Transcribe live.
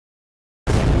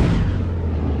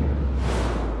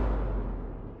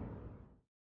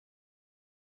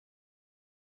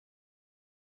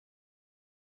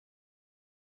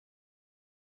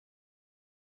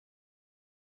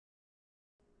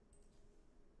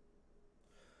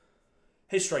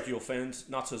Hey Strike Eagle fans,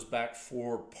 Natsu's back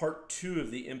for part 2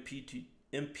 of the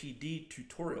MPD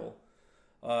tutorial.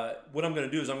 What I'm going to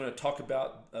do is I'm going to talk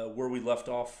about where we left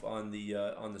off on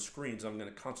the screens. I'm going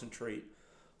to concentrate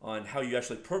on how you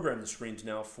actually program the screens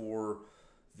now for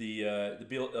the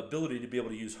ability to be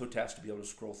able to use Hotas to be able to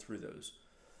scroll through those.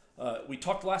 We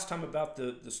talked last time about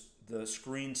the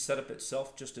screen setup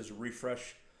itself, just as a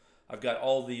refresh. I've got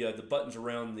all the buttons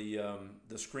around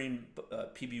the screen,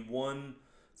 PB1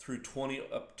 through 20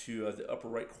 up to the upper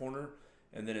right corner,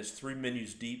 and then it's 3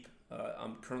 menus deep.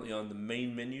 I'm currently on the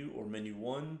main menu, or menu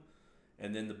 1,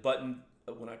 and then the button,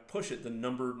 when I push it, the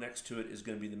number next to it is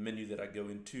going to be the menu that I go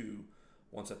into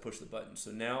once I push the button. So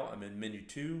now I'm in menu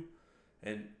 2,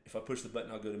 and if I push the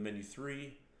button, I'll go to menu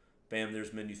 3. Bam,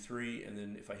 there's menu 3, and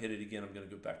then if I hit it again, I'm going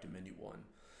to go back to menu 1.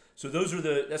 So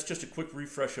that's just a quick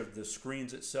refresh of the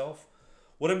screens itself.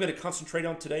 What I'm going to concentrate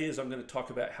on today is I'm going to talk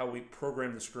about how we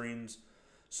program the screens,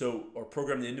 or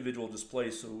program the individual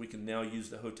displays, so we can now use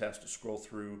the Hotas to scroll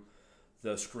through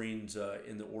the screens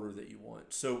in the order that you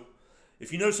want. So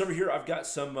if you notice over here, I've got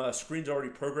some screens already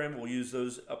programmed. We'll use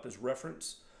those up as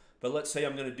reference. But let's say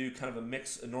I'm going to do kind of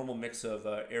a normal mix of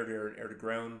air-to-air and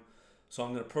air-to-ground. So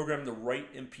I'm going to program the right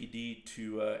MPD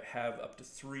to have up to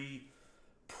 3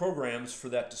 programs for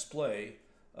that display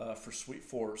for Suite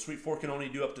 4. Suite 4 can only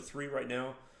do up to 3 right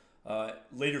now.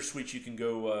 Later suites you can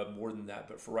go more than that,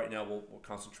 but for right now we'll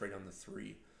concentrate on the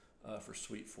 3 for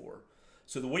Suite 4.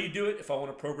 So the way you do it, if I want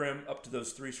to program up to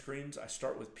those 3 screens, I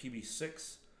start with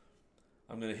PB6.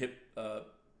 I'm going to hit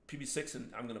PB6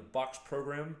 and I'm going to box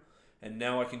program, and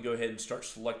now I can go ahead and start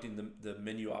selecting the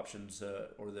menu options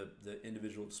or the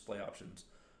individual display options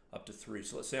up to 3.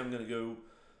 So let's say I'm going to go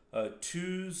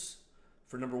 2s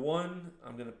for number 1.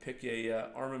 I'm going to pick a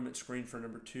armament screen for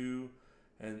number 2.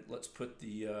 And let's put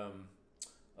the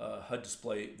HUD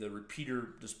display, the repeater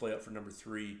display up for number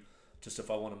 3, just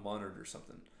if I want to monitor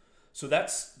something. So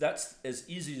that's as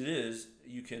easy as it is.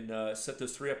 You can set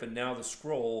those 3 up, and now the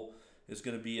scroll is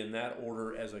going to be in that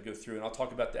order as I go through. And I'll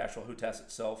talk about the actual Hotas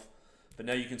itself. But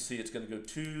now you can see it's going to go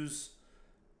 2s,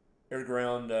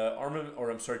 air-to-ground armament, or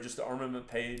I'm sorry, just the armament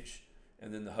page,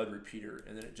 and then the HUD repeater.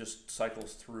 And then it just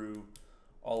cycles through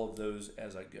all of those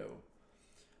as I go.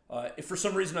 If for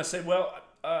some reason I say, well,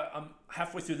 I'm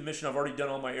halfway through the mission, I've already done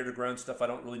all my air-to-ground stuff, I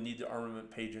don't really need the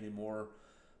armament page anymore,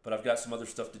 but I've got some other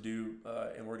stuff to do,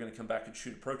 and we're going to come back and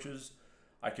shoot approaches,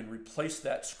 I can replace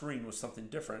that screen with something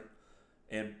different,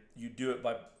 and you do it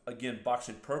by, again,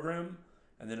 boxing program,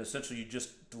 and then essentially you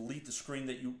just delete the screen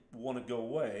that you want to go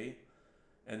away,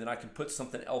 and then I can put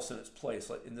something else in its place.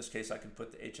 Like in this case, I can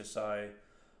put the HSI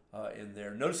in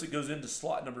there. Notice it goes into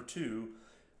slot number 2.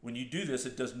 When you do this,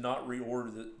 it does not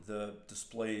reorder the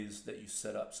displays that you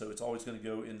set up. So it's always going to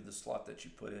go into the slot that you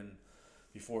put in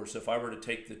before. So if I were to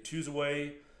take the 2s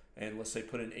away and let's say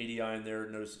put an ADI in there,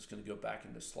 notice it's going to go back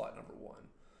into slot number 1.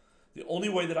 The only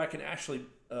way that I can actually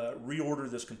reorder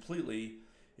this completely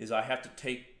is I have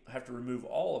to remove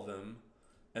all of them,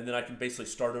 and then I can basically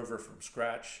start over from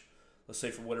scratch. Let's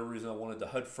say for whatever reason I wanted the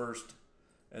HUD first,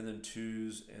 and then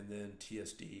 2s, and then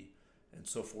TSD, and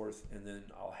so forth, and then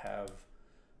I'll have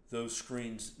those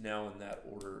screens now in that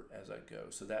order as I go.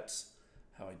 So that's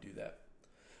how I do that.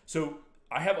 So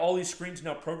I have all these screens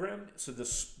now programmed. So the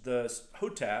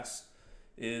Hotas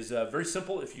is very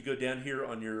simple. If you go down here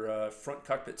on your front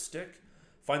cockpit stick,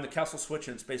 find the castle switch,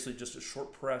 and it's basically just a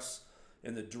short press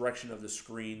in the direction of the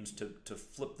screens to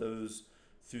flip those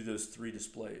through those 3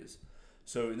 displays.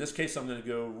 So in this case, I'm going to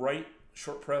go right,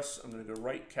 short press, I'm going to go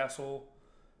right, castle,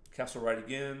 castle right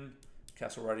again,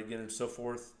 and so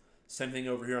forth. Same thing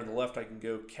over here on the left, I can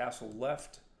go castle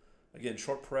left. Again,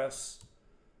 short press,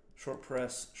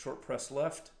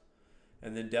 left.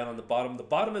 And then down on the bottom. The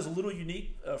bottom is a little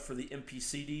unique for the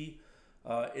MPCD.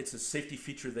 It's a safety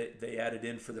feature that they added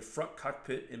in for the front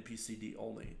cockpit MPCD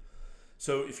only.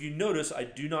 So if you notice, I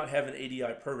do not have an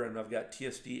ADI program. I've got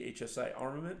TSD, HSI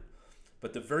armament.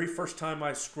 But the very first time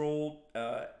I scroll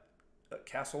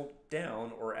castle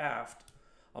down or aft,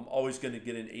 I'm always going to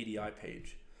get an ADI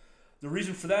page. The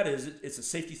reason for that is it's a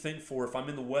safety thing for if I'm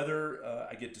in the weather,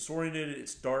 I get disoriented,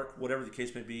 it's dark, whatever the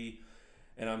case may be,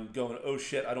 and I'm going, oh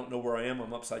shit, I don't know where I am,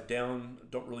 I'm upside down,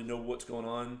 don't really know what's going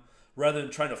on. Rather than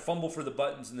trying to fumble for the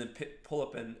buttons and then pull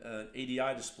up an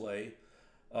ADI display,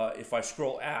 if I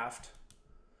scroll aft,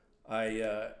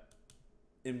 I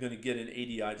am going to get an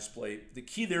ADI display. The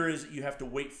key there is you have to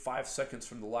wait 5 seconds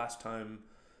from the last time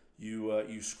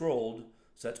you scrolled.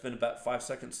 So that's been about 5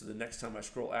 seconds. So the next time I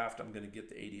scroll aft, I'm going to get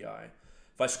the ADI.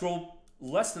 If I scroll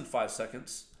less than 5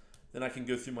 seconds, then I can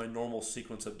go through my normal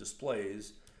sequence of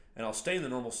displays, and I'll stay in the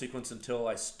normal sequence until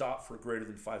I stop for greater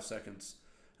than 5 seconds.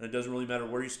 And it doesn't really matter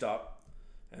where you stop.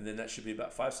 and then that should be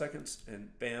about 5 seconds,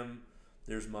 and bam,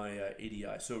 there's my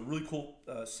ADI. So a really cool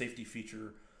safety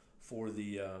feature for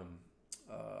the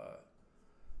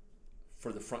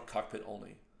front cockpit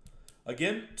only.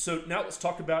 Again, so now let's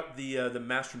talk about the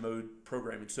master mode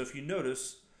programming. So if you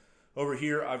notice over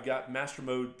here, I've got master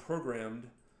mode programmed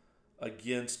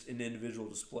against an individual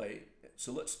display.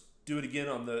 So let's do it again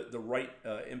on the right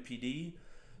MPD.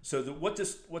 So what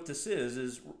this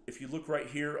is if you look right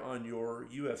here on your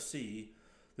UFC,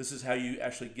 this is how you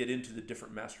actually get into the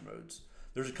different master modes.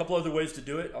 There's a couple other ways to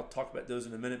do it. I'll talk about those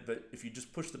in a minute, but if you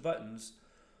just push the buttons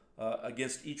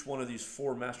against each one of these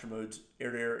 4 master modes,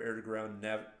 air-to-air, air-to-ground,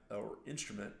 nav, or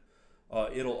instrument,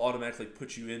 it'll automatically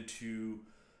put you into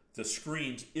the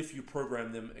screens if you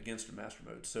program them against a master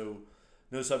mode. So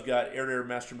notice I've got air-to-air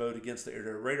master mode against the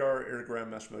air-to-air radar, air-to-ground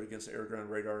master mode against the air-to-ground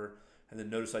radar, and then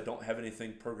notice I don't have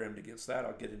anything programmed against that.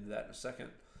 I'll get into that in a second.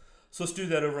 So let's do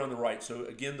that over on the right. So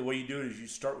again, the way you do it is you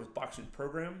start with boxing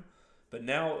program, but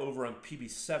now over on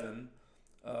PB7,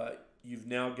 you've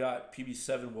now got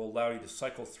PB7 will allow you to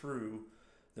cycle through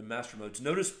the master modes.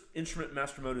 Notice instrument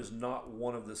master mode is not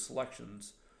one of the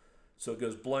selections. So it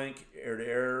goes blank,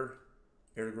 air-to-air,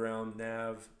 air-to-ground,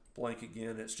 nav, blank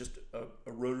again. It's just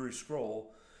a rotary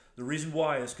scroll. The reason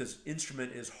why is because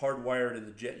instrument is hardwired in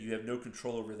the jet. You have no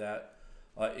control over that.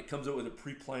 It comes out with a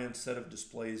pre-planned set of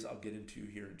displays I'll get into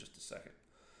here in just a second.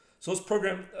 So let's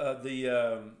program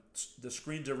the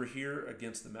screens over here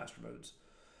against the master modes.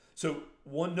 So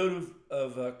one note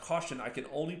of caution, I can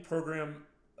only program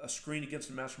a screen against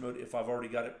a master mode if I've already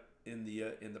got it in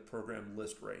the program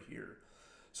list right here.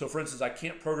 So for instance, I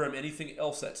can't program anything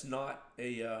else that's not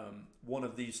a one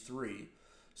of these 3.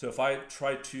 So if I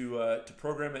try to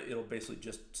program it, it'll basically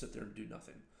just sit there and do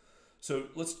nothing. So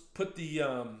let's put the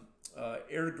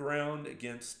air to ground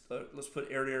against, let's put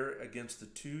air to air against the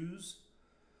 2s,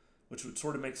 which would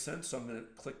sort of make sense. So I'm going to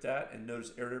click that and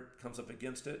notice air to air comes up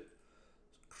against it.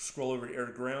 Scroll over to air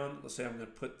to ground. Let's say I'm going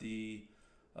to put the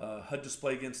HUD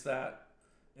display against that.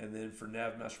 And then for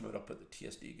nav master mode, I'll put the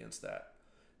TSD against that.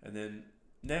 And then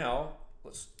now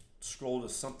let's scroll to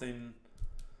something.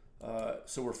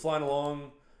 So we're flying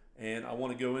along and I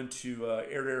want to go into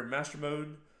air to air master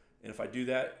mode. And if I do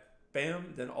that,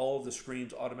 bam, then all of the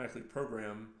screens automatically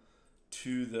program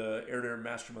to the air to air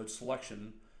master mode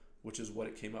selection, which is what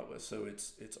it came up with. So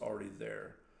it's already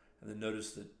there. And then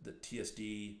notice that the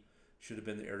TSD should have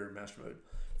been the air to air master mode.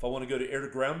 If I want to go to air to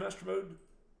ground master mode,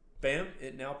 bam,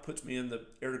 it now puts me in the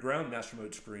air to ground master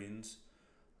mode screens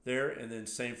there, and then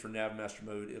same for nav master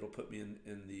mode, it'll put me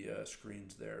in the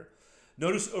screens there.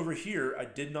 Notice over here, I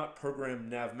did not program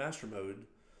nav master mode.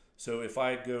 So if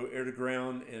I go air to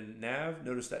ground and nav,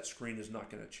 notice that screen is not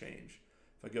going to change.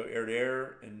 If I go air to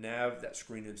air and nav, that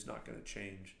screen is not going to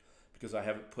change because I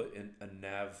haven't put in a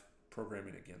nav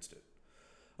programming against it.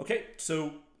 Okay,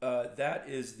 so that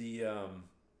is the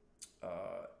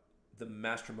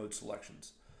master mode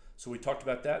selections. So we talked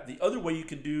about that. The other way you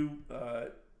can do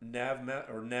nav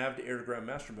to air to ground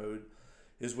master mode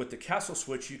is with the castle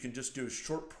switch. You can just do a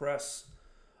short press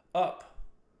up,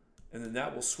 and then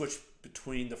that will switch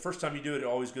between. The first time you do it, it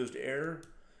always goes to air.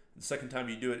 The second time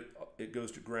you do it, it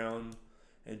goes to ground,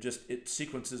 and just it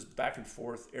sequences back and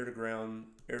forth, air to ground,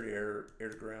 air to air, air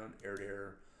to ground, air to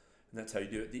air, and that's how you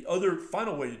do it. The other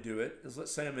final way to do it is,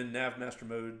 let's say I'm in nav master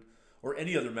mode or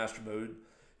any other master mode.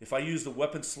 If I use the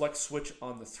weapon select switch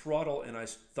on the throttle and I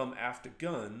thumb aft to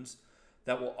guns,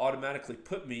 that will automatically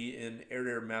put me in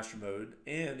air-to-air master mode,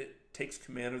 and it takes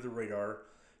command of the radar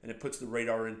and it puts the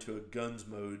radar into a guns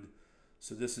mode.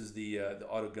 So this is the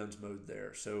auto guns mode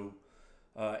there. So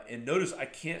and notice I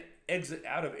can't exit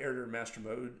out of air-to-air master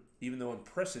mode even though I'm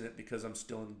pressing it because I'm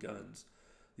still in guns.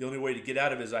 The only way to get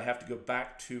out of it is I have to go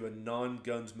back to a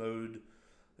non-guns mode.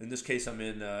 In this case, I'm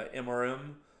in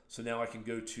MRM. So now I can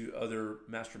go to other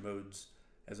master modes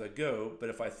as I go. But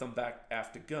if I thumb back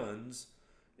aft to guns,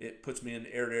 it puts me in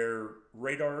air-to-air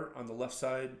radar on the left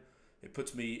side. It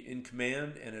puts me in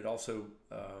command, and it also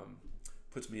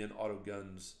puts me in auto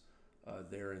guns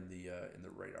there in the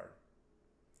radar.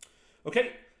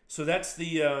 Okay, so that's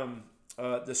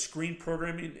the screen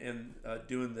programming and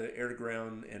doing the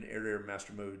air-to-ground and air-to-air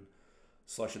master mode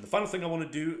selection. The final thing I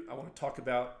want to do, I want to talk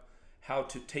about how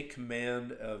to take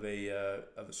command of a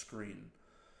screen.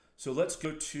 So let's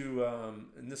go to,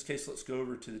 in this case, let's go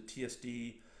over to the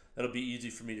TSD. That'll be easy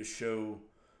for me to show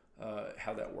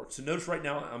how that works. So notice right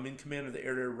now I'm in command of the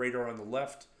air-to-air radar on the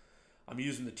left. I'm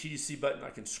using the TDC button. I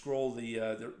can scroll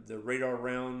the radar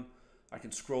around. I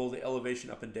can scroll the elevation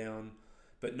up and down.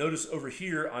 But notice over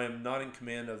here I am not in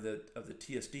command of the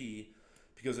TSD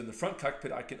because in the front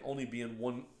cockpit I can only be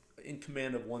in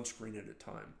command of one screen at a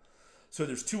time. So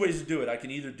there's two ways to do it. I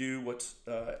can either do what's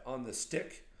on the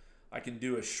stick. I can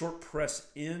do a short press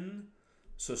in,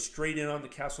 so straight in on the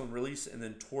castle and release, and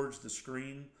then towards the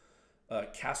screen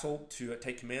castle to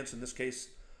take command. So in this case,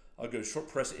 I'll go short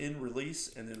press in,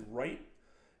 release, and then right.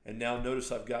 And now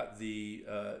notice I've got the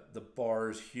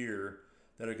bars here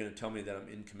that are going to tell me that I'm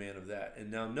in command of that.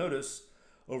 And now notice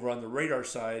over on the radar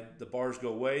side, the bars go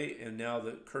away, and now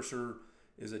the cursor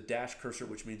is a dash cursor,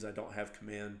 which means I don't have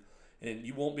command. And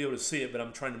you won't be able to see it, but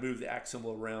I'm trying to move the axe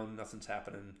symbol around. Nothing's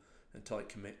happening until I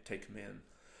take command.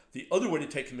 The other way to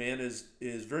take command is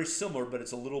very similar, but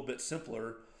it's a little bit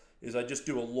simpler, is I just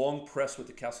do a long press with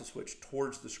the castle switch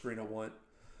towards the screen I want.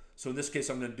 So in this case,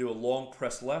 I'm going to do a long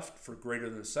press left for greater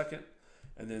than a second,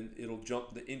 and then it'll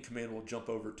jump, the in command will jump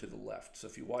over to the left. So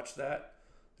if you watch that,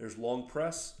 there's long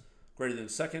press, greater than a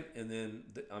second, and then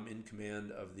I'm in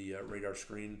command of the radar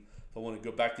screen. If I want to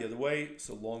go back the other way,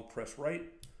 so long press right,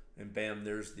 and bam,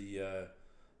 there's the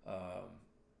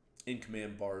in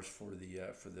command bars for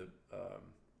the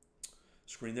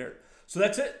screen there. So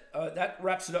that's it. That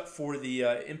wraps it up for the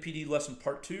MPD lesson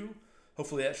part 2.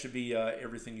 Hopefully that should be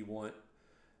everything you want.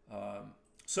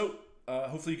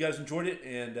 Hopefully you guys enjoyed it,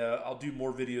 and I'll do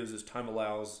more videos as time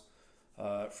allows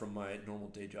from my normal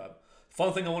day job.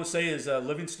 Final thing I want to say is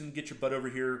Livingston, get your butt over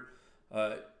here.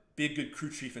 Be a good crew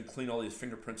chief and clean all these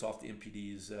fingerprints off the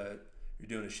MPDs. You're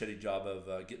doing a shitty job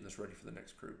of getting this ready for the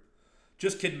next crew.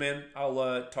 Just kidding, man.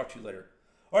 I'll talk to you later.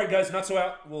 All right, guys, not so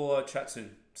out. We'll chat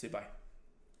soon. See you. Bye.